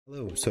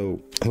Hello, so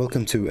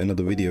welcome to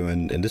another video,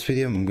 and in this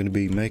video I'm going to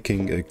be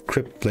making a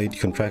Crypt blade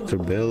contractor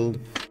build.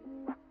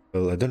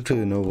 Well, I don't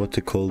really know what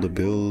to call the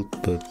build,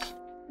 but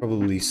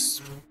probably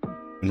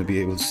going to be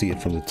able to see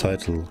it from the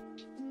title.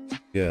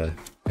 Yeah,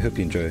 I hope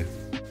you enjoy.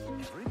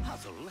 Every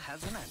puzzle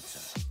has an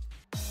answer.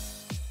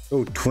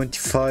 Oh,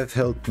 25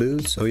 health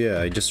boosts. Oh yeah,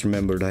 I just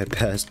remembered I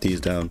passed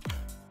these down.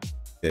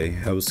 Okay,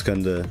 I was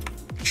kinda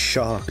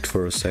shocked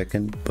for a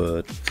second,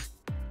 but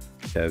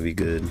yeah, we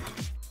good.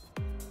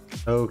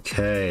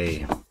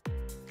 Okay.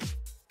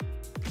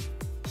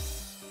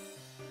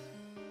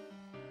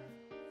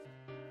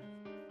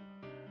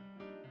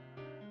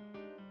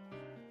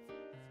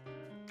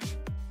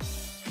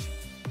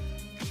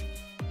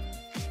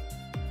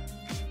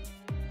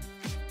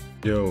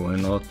 Yo,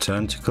 an odd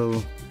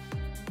tentacle.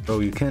 Oh,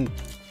 you can't.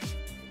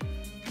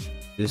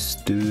 This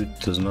dude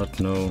does not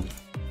know.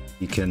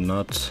 He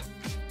cannot.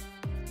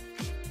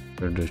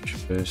 The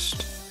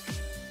chest.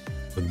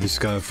 But this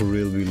guy for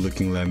real be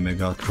looking like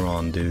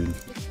Megatron, dude.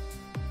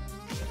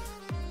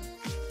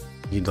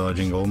 He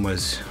dodging all my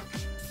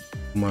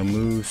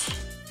moves.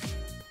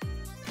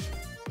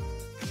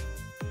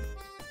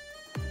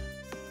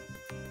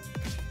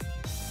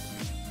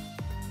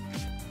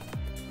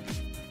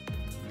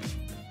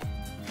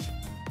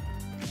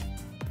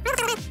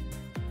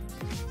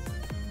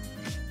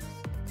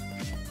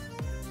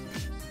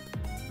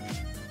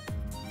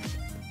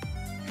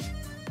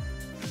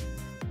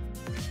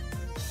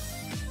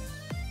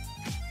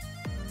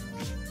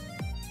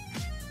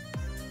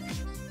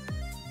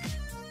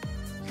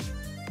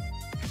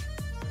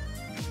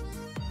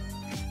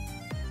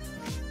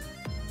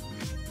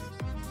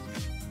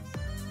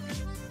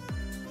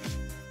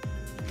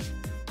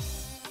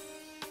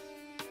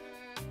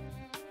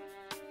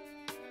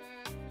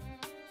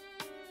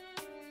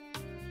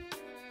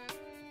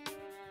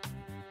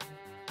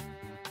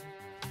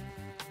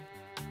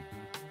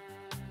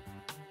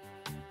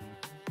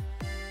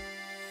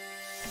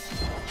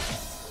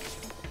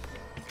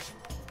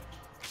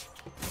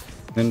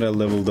 And I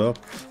leveled up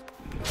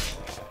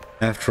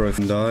after I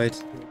died.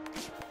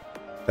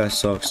 That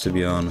sucks, to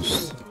be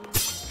honest.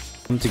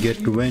 Time to get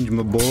revenge,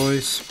 my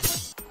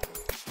boys.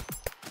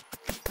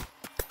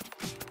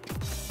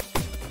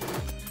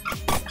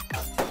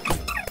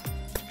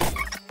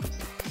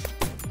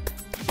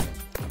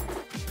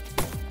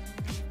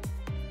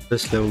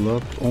 Let's level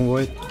up. Oh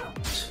wait.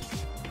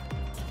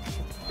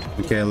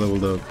 Okay, I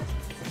leveled up.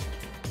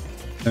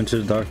 Into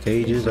the Dark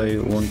Ages, I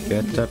won't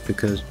get that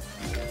because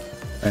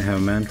I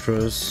have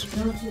mantras.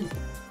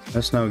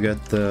 Let's now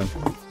get the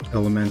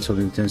elemental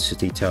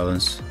intensity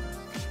talents.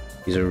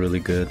 These are really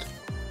good.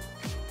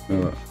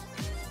 Oh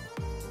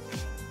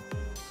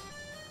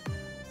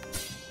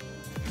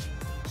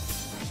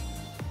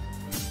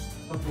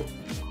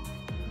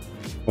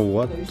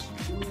what?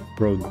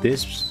 Bro,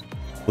 this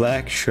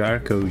black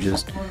Sharko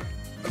just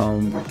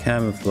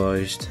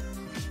camouflaged,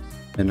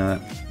 and I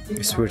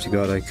swear to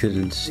God I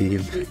couldn't see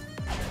him.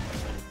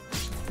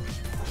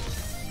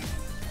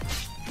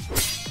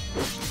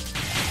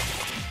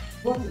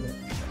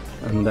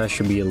 And that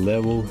should be a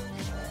level.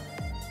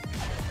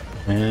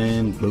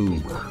 And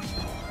boom.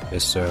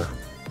 Yes, sir.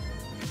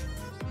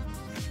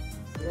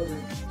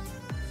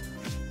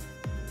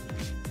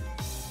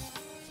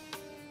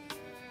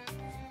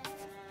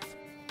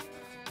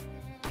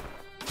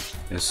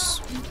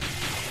 Yes.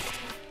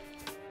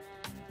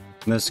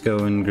 Let's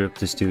go and grip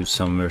this dude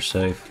somewhere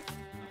safe.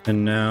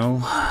 And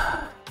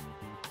now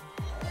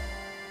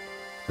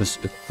let's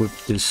equip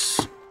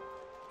this.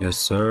 Yes,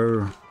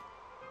 sir.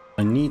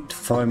 I need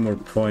 5 more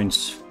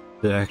points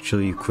to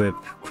actually equip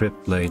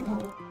Crypt blade.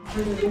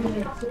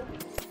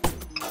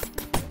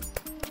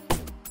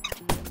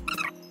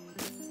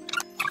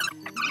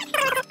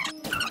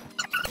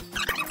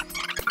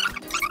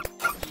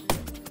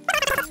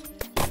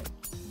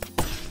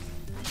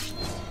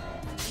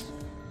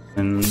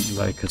 And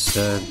like I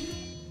said,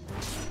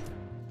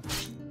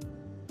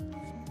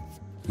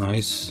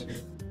 nice.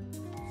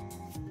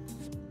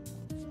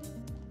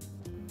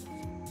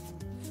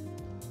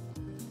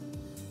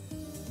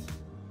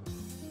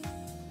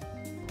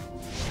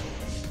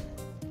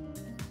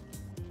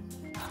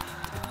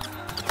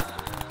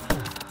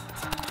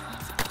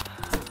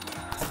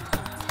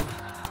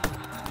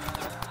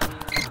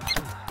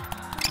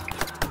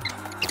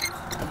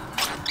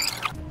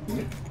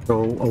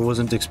 So I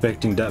wasn't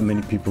expecting that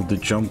many people to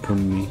jump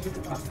on me.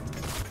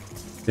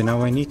 Okay,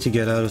 now I need to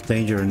get out of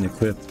danger and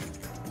equip.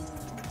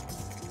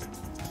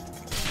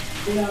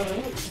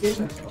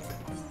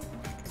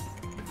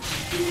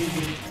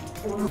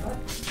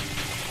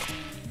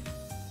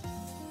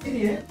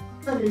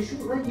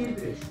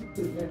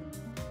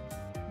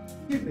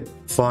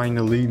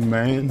 Finally,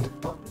 man.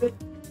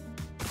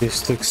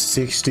 This took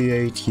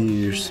 68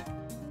 years.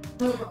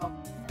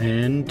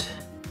 And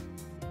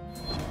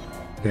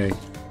okay.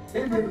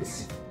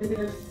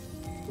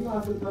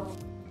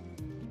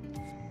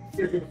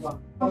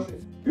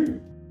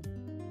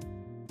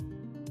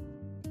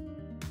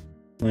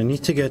 I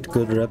need to get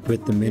good rep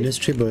with the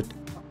ministry, but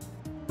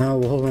now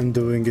all I'm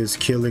doing is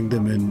killing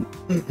them and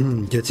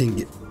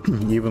getting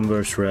Even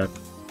worse rep.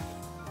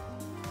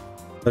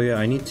 So yeah,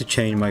 I need to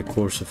change my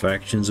course of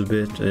actions a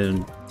bit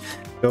and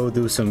go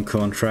do some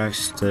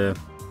contracts to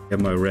get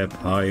my rep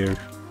higher.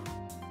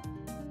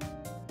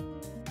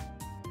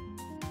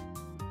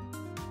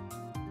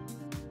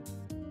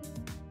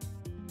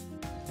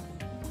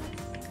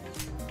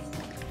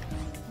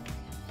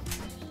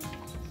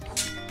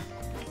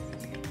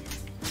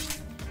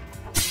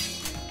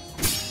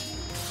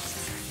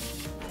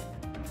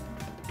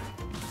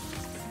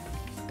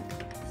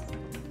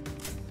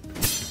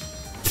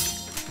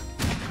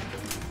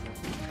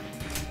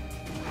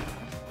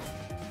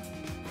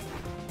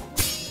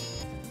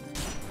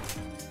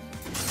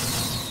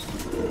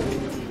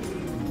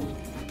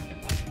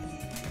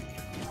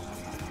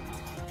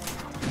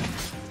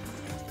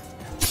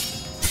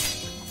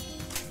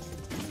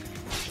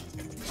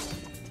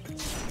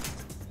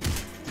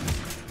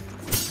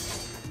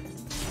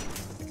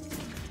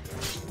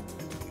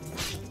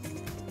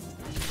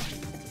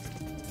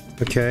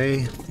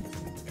 Okay,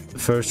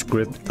 first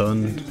Crypt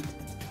done.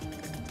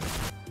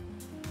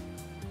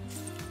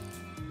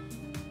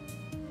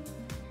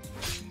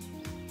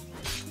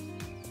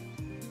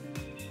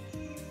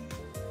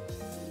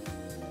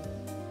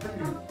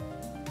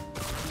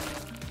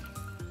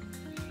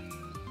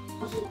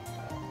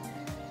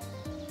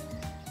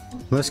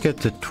 Let's get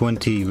to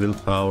 20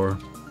 willpower.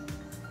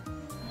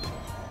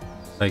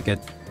 I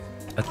get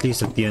at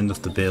least at the end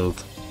of the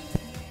build.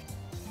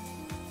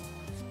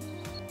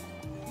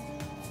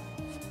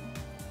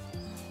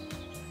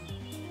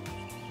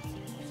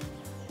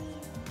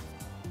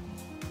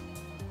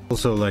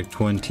 Also like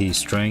 20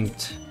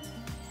 strength,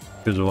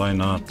 because why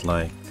not,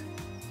 like.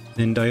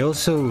 And I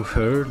also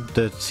heard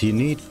that you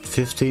need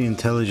 15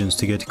 intelligence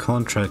to get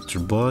Contractor,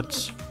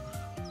 but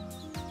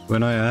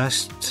when I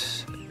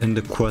asked in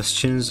the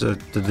questions at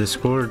the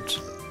Discord,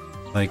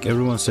 like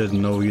everyone said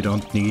no, you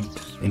don't need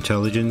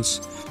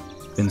intelligence.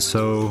 And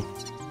so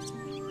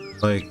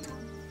like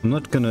I'm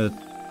not gonna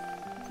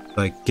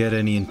like get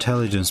any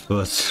intelligence,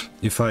 but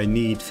if I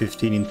need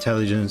 15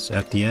 intelligence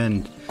at the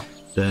end,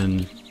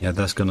 then yeah,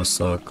 that's gonna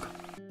suck.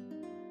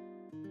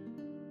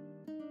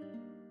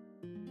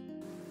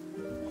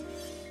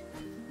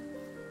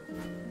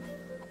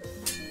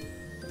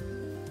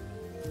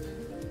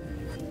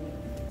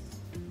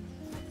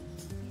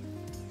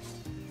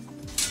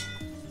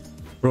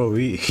 Bro,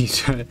 he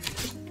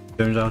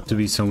turns out to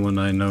be someone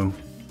I know.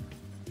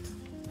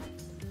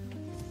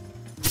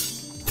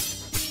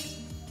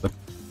 But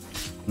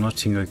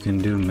nothing I can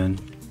do, man.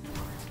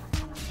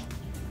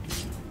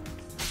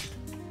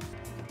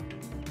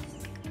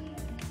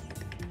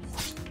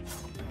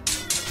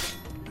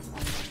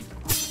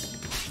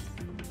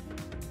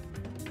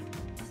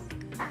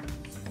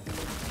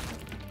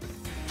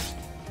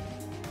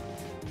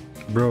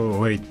 Bro,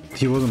 wait,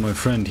 he wasn't my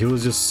friend, he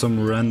was just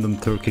some random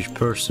Turkish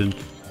person.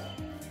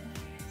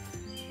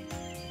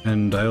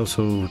 And I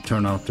also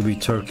turned out to be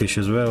Turkish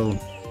as well.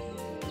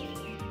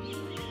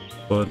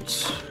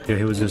 But yeah,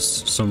 he was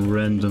just some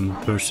random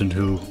person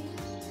who...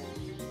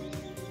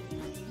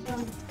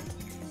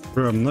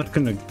 Bro, I'm not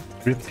gonna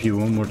grip you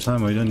one more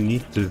time, I don't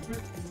need to.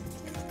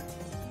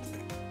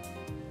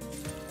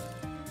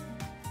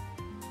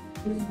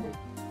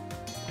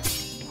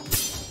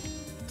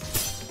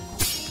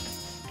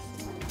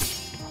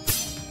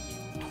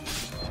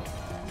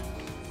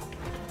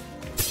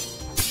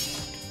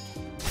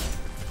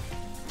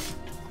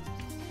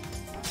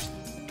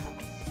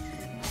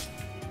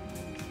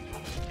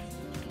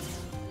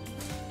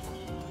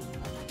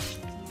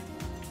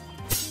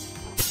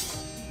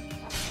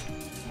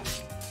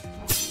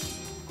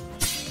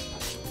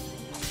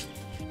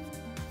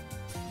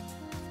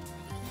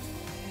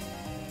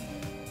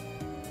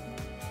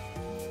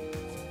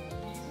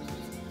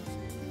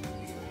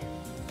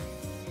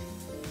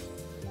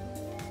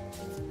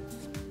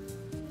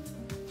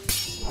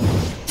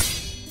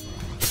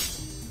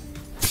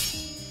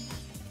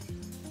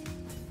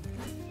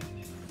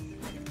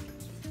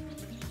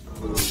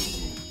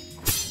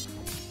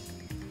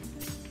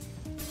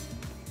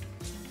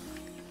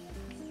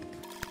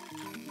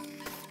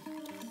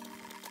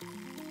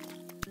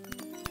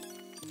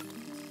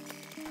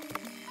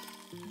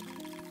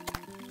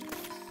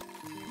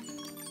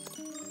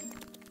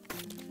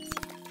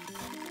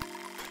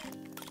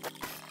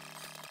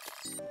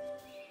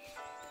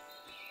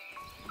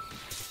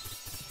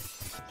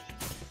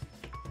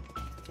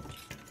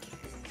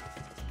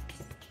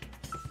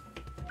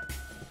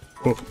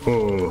 Oh,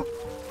 oh.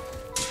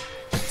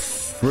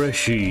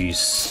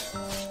 Freshies.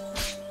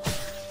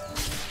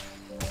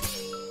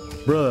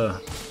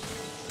 Bruh,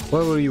 why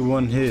were you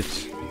one hit?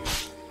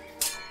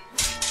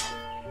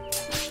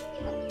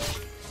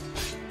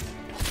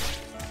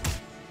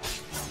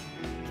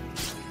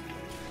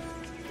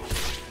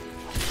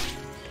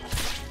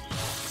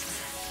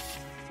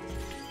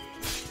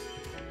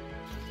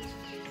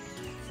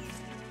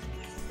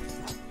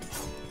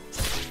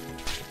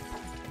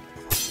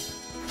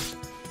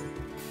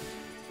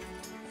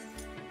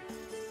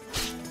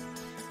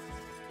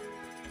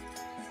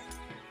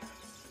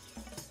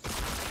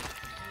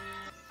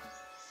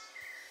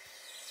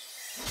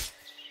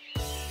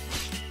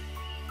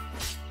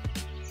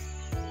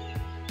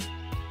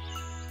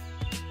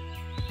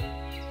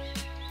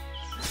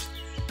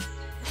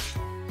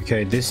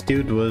 Okay, this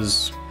dude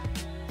was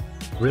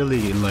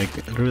really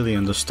really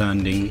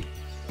understanding,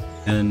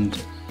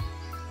 and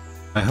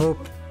I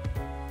hope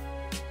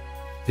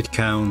it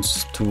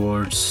counts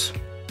towards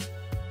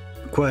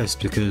the quest,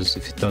 because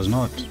if it does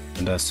not,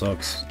 then that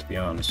sucks, to be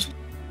honest.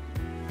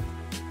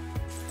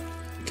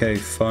 Okay,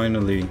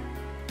 finally.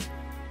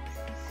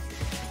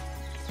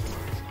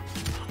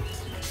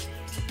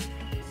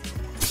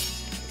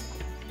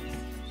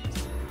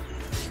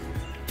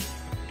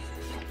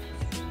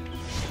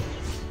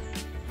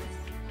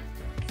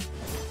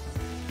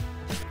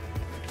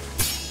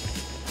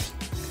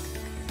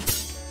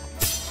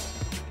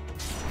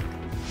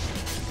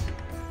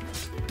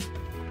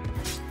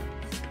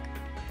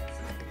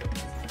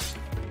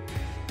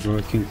 Or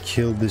I can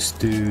kill this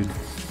dude.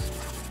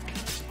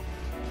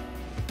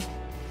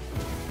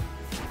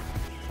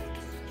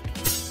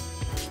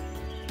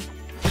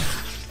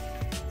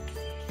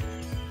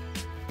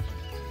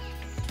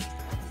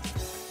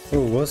 Oh,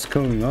 what's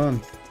going on?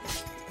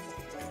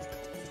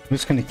 I'm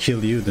just gonna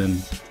kill you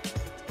then.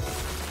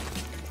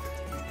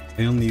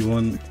 I only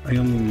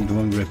need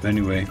one grip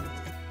anyway.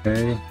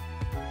 Okay.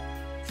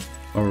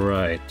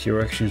 Alright,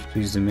 your actions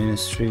please the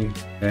ministry.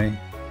 Okay.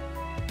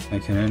 I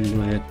can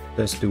handle it.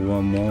 Let's do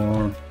one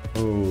more.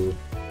 Oh.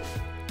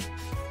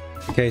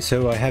 Okay,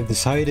 so I have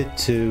decided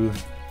to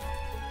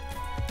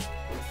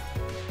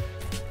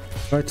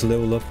try to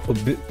level up a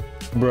bit.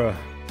 Bruh.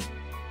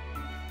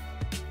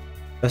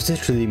 That's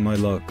literally my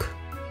luck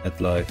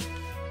at life.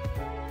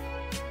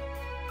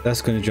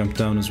 That's gonna jump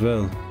down as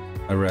well,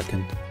 I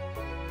reckon.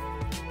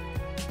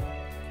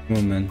 Come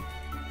on, man.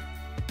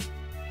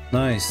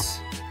 Nice.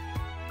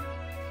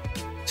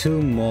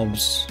 2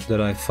 mobs that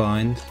I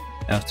find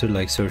after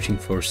like searching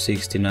for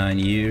 69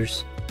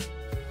 years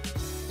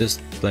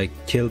just like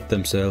killed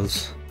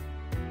themselves.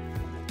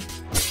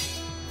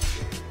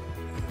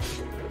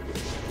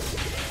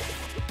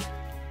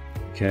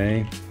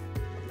 Okay.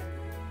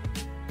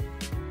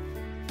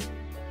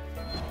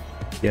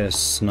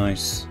 Yes,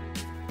 nice.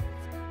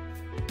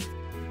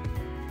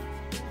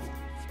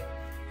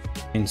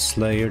 In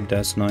Slayer,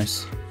 that's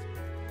nice.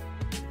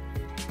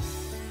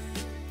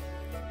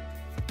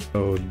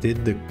 Oh,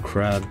 did the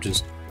crab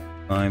just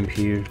climb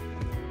here?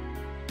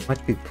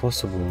 Might be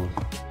possible.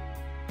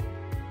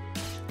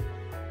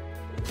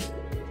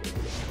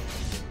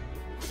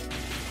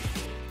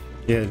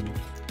 Yeah,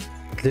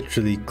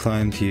 literally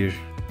climbed here.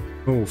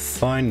 Oh,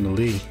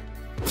 finally.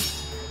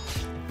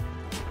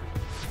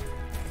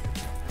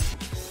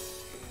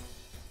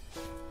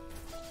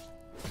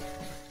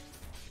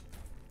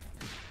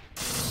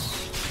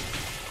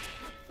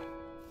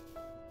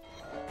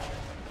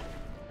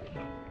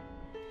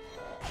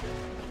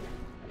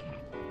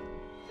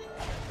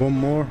 One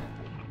more.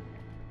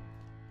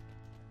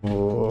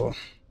 Oh,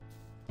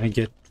 I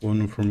get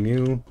one from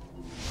you.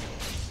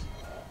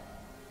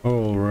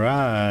 All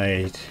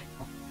right.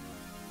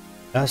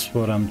 That's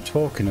what I'm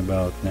talking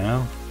about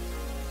now.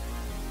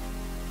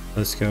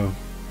 Let's go.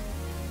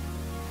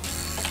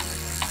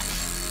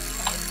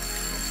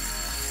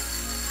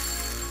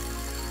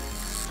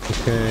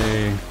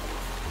 Okay.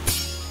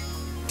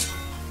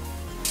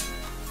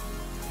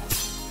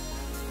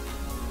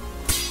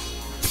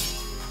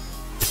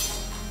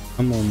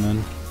 Come on,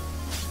 man.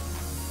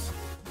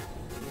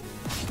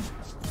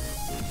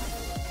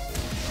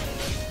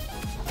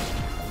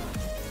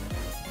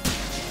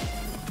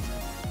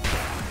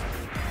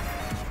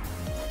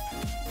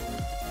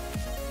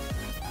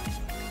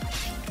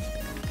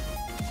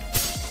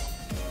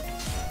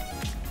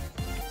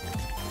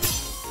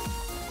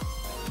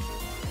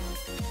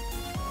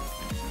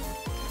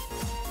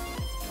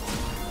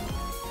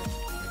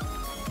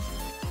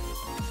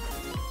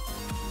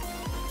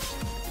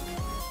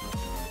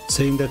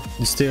 Saying that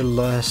you still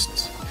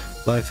last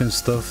life and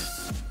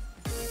stuff,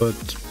 but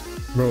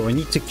bro, I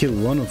need to kill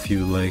one of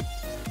you. Like,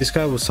 this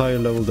guy was higher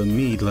level than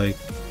me. Like,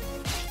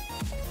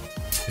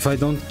 if I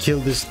don't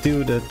kill this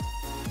dude,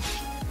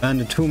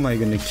 and who am I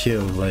gonna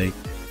kill? Like,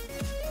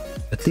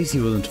 at least he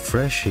wasn't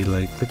freshy.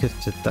 Like, look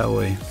at it that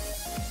way.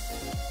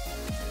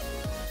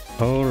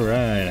 All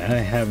right, I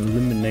have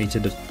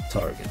eliminated the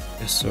target.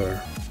 Yes,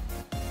 sir.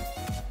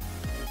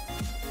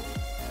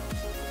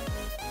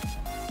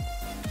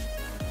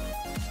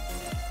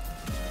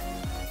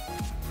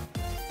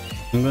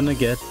 I'm gonna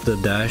get the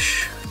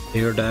dash,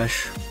 air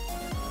dash.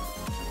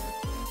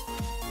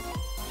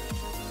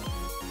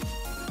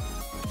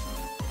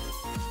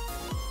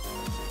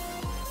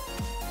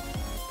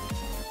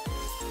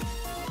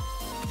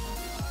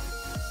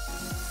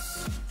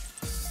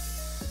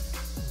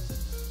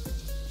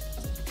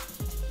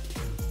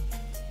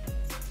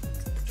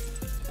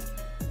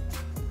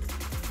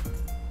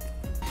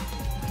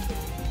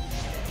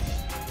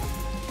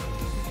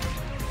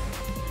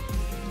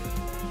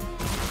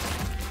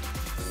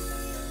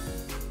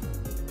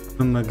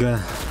 Oh my god.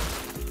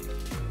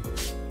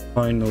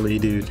 Finally,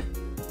 dude.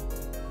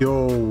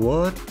 Yo,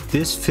 what?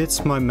 This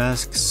fits my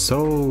mask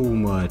so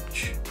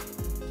much.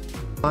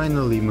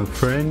 Finally, my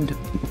friend.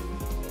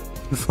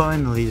 You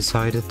finally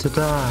decided to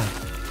die.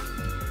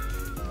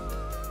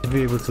 Should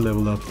be able to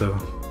level up though.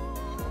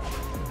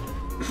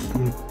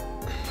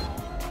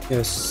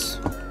 Yes.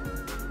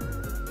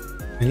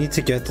 I need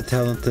to get the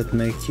talent that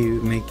make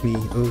me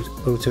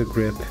auto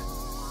grip.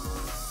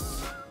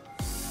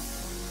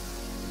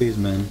 Please,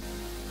 man.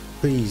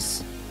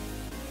 Please.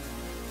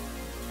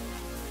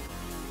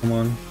 Come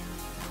on.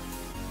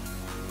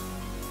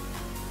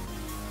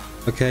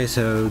 Okay,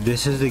 so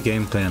this is the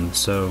game plan.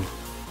 So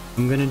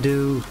I'm gonna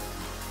do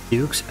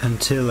dukes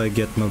until I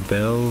get my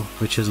bell,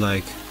 which is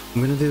like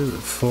I'm gonna do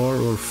 4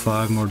 or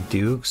 5 more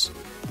dukes,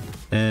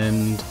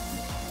 and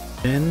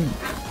then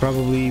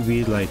probably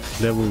be like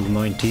level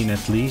 19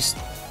 at least,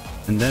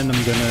 and then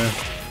I'm gonna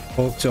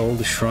talk to all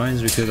the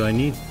shrines because I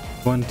need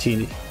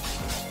 20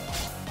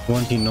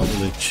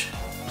 knowledge.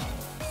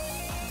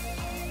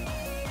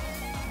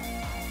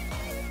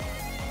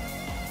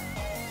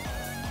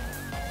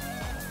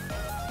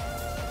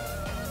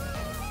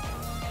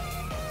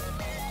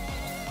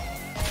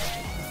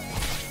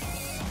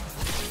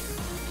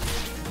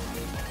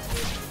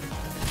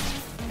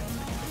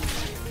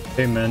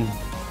 Hey man.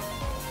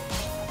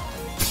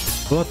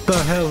 What the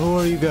hell? Who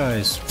are you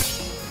guys?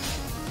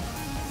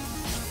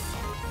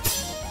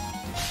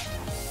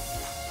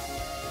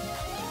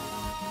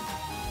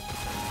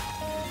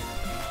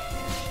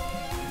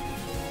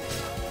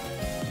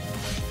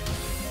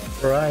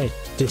 Right,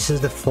 this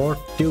is the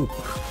 4th dupe.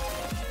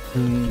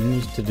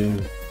 Needs to do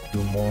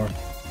more.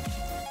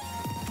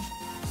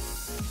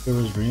 It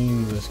was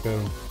ringing. Let's go.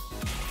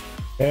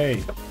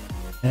 Hey,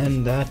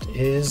 and that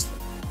is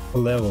a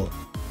level.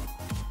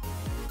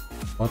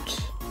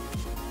 What?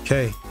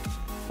 Okay,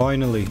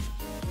 finally.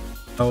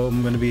 Now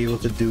I'm gonna be able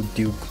to do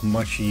Duke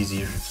much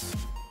easier.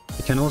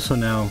 I can also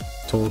now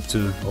talk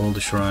to all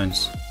the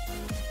shrines.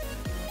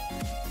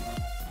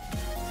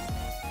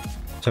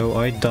 So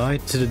I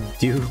died to the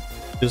Duke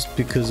just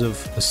because of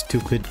a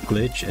stupid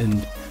glitch,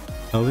 and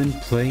I've been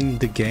playing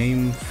the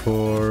game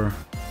for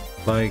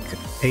like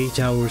 8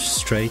 hours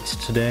straight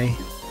today,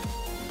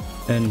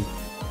 and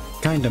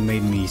kinda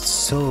made me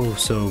so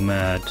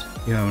mad.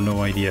 You have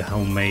no idea how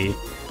mad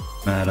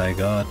I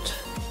got.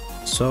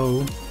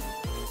 So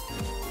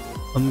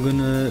I'm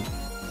gonna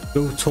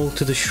go talk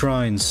to the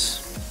shrines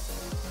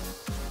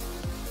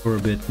for a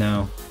bit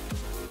now.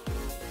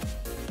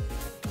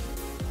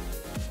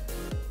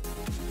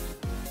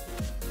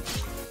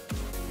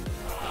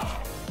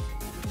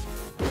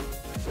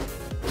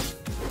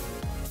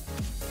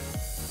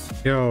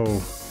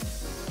 Yo.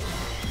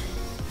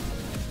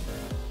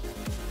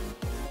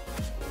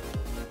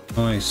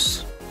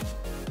 Nice.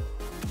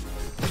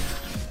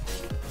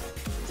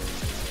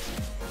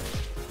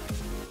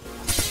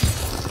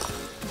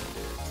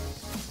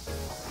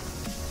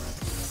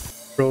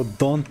 Bro,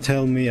 don't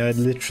tell me I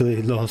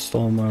literally lost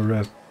all my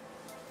rep.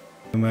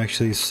 I'm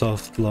actually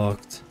soft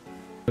locked.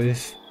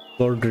 If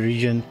Lord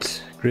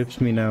Regent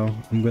grips me now,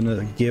 I'm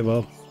gonna give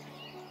up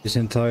this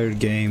entire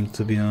game,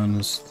 to be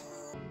honest.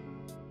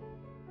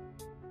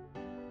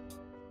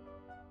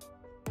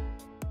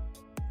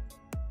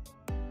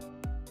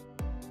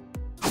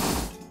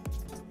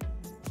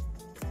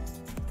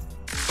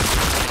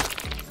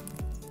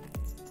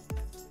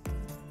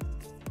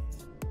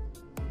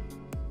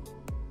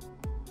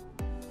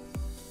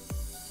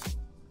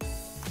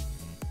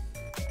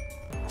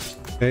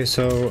 Okay,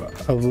 so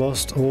I've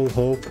lost all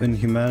hope in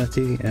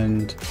humanity,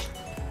 and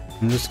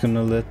I'm just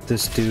gonna let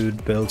this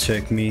dude bell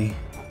check me.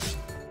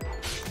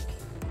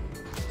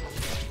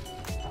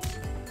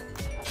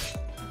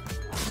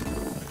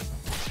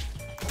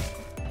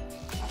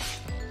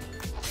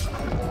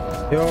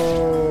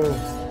 Yo!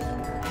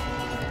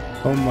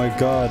 Oh my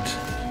god.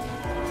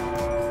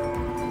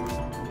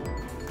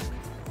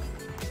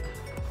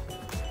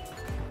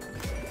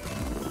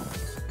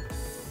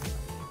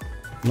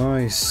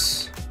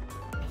 Nice.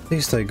 At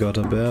least I got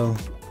a bell.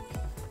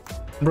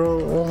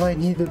 Bro, all I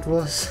needed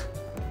was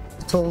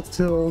to talk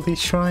to all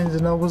these shrines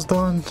and I was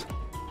done.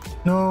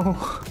 No.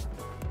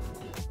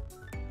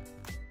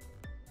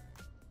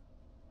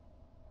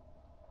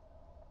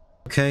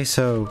 Okay,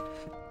 so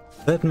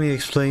let me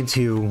explain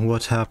to you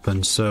what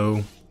happened.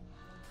 So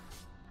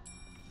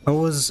I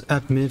was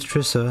at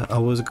Ministrissa, I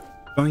was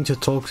going to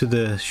talk to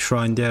the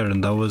shrine there,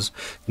 and I was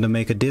gonna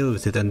make a deal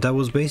with it, and that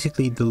was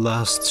basically the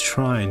last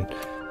shrine.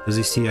 As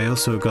you see, I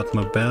also got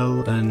my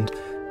bell, and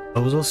I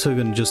was also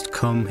gonna just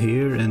come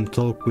here and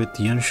talk with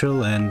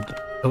Yenshel, and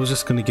I was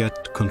just gonna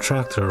get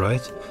Contractor,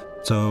 right?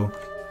 So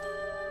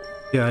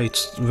yeah, I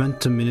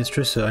went to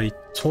Ministrissa, I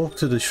talked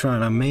to the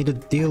shrine, I made a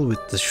deal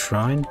with the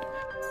shrine,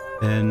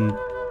 and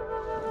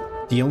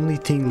the only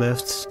thing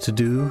left to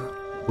do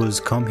was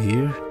come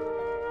here,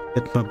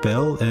 get my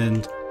bell,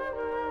 and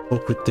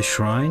talk with the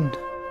shrine,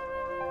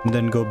 and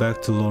then go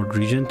back to Lord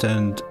Regent,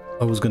 and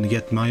I was gonna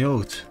get my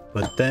oath.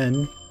 But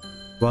then,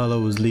 while I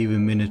was leaving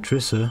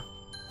Ministrissa,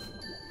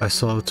 I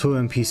saw 2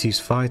 NPCs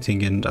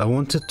fighting, and I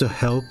wanted to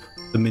help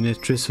the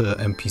Ministrissa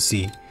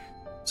NPC.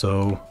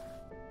 So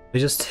I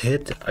just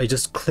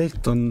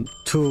clicked on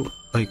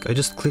I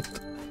just clicked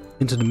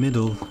into the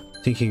middle,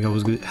 thinking I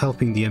was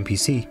helping the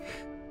NPC.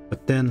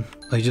 But then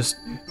I just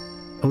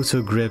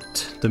also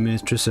gripped the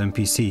Ministrissa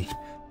NPC,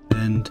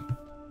 and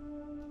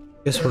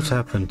guess what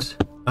happened?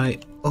 I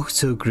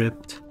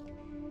auto-gripped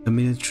a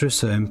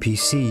Miniaturiza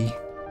NPC,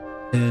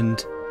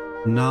 and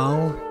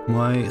now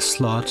my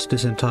slot,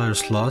 this entire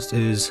slot,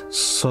 is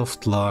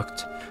soft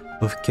locked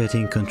of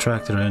getting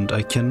Contractor, and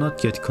I cannot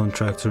get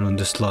Contractor on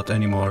this slot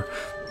anymore.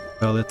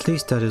 Well, at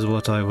least that is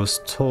what I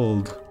was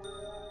told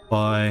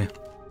by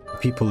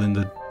people in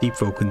the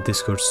Deepwoken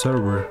Discord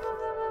server.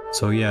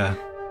 So yeah,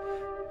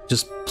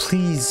 just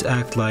please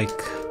act like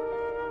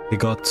I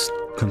got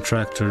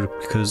Contractor,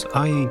 because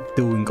I ain't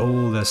doing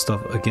all that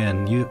stuff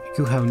again. You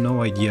have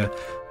no idea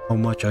how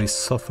much I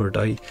suffered.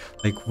 I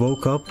like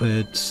woke up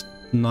at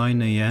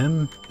 9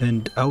 AM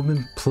and I've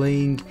been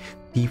playing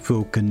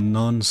Deepwoken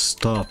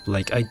non-stop.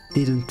 Like, I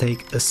didn't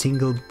take a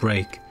single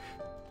break.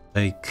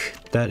 Like,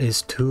 that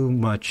is too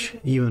much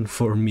even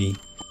for me.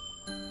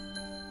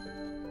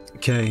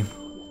 Okay,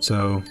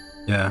 so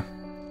yeah.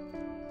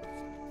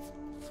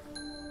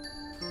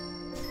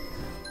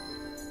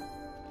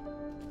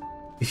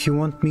 If you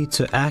want me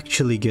to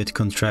actually get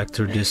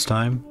Contractor this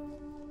time,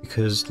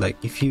 because like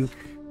if you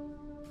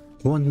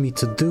want me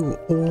to do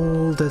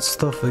all that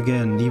stuff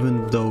again,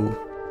 even though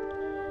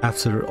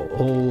after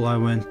all I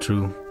went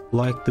through,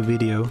 like the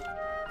video,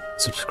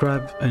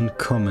 subscribe and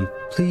comment.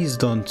 Please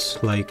don't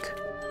make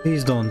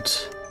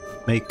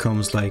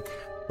comments like,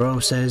 bro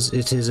says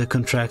it is a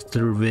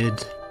Contractor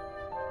vid,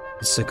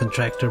 it's a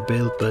Contractor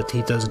build, but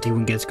he doesn't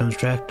even get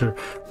Contractor.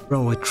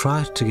 Bro, I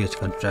tried to get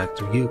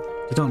Contractor. You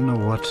don't know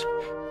what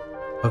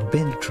I've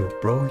been through,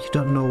 bro. You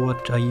don't know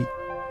what I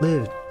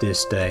lived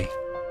this day.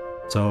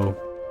 So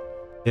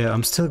yeah,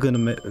 I'm still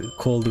gonna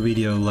call the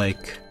video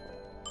like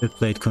I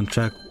played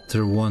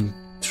Contractor 1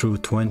 through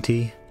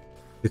 20,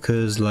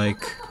 because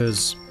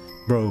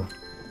bro,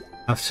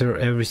 after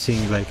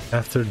everything, like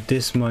after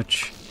this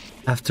much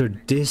effort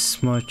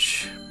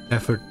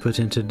put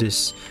into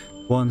this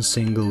one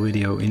single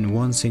video in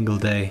one single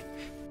day,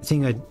 I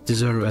think I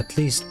deserve at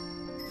least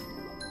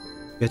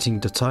getting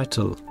the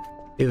title,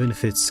 even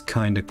if it's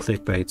kinda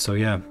clickbait. So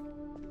yeah,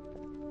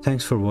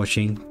 thanks for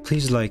watching.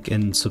 Please like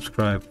and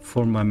subscribe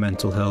for my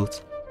mental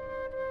health.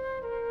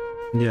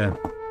 Yeah,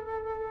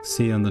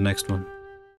 see you on the next one.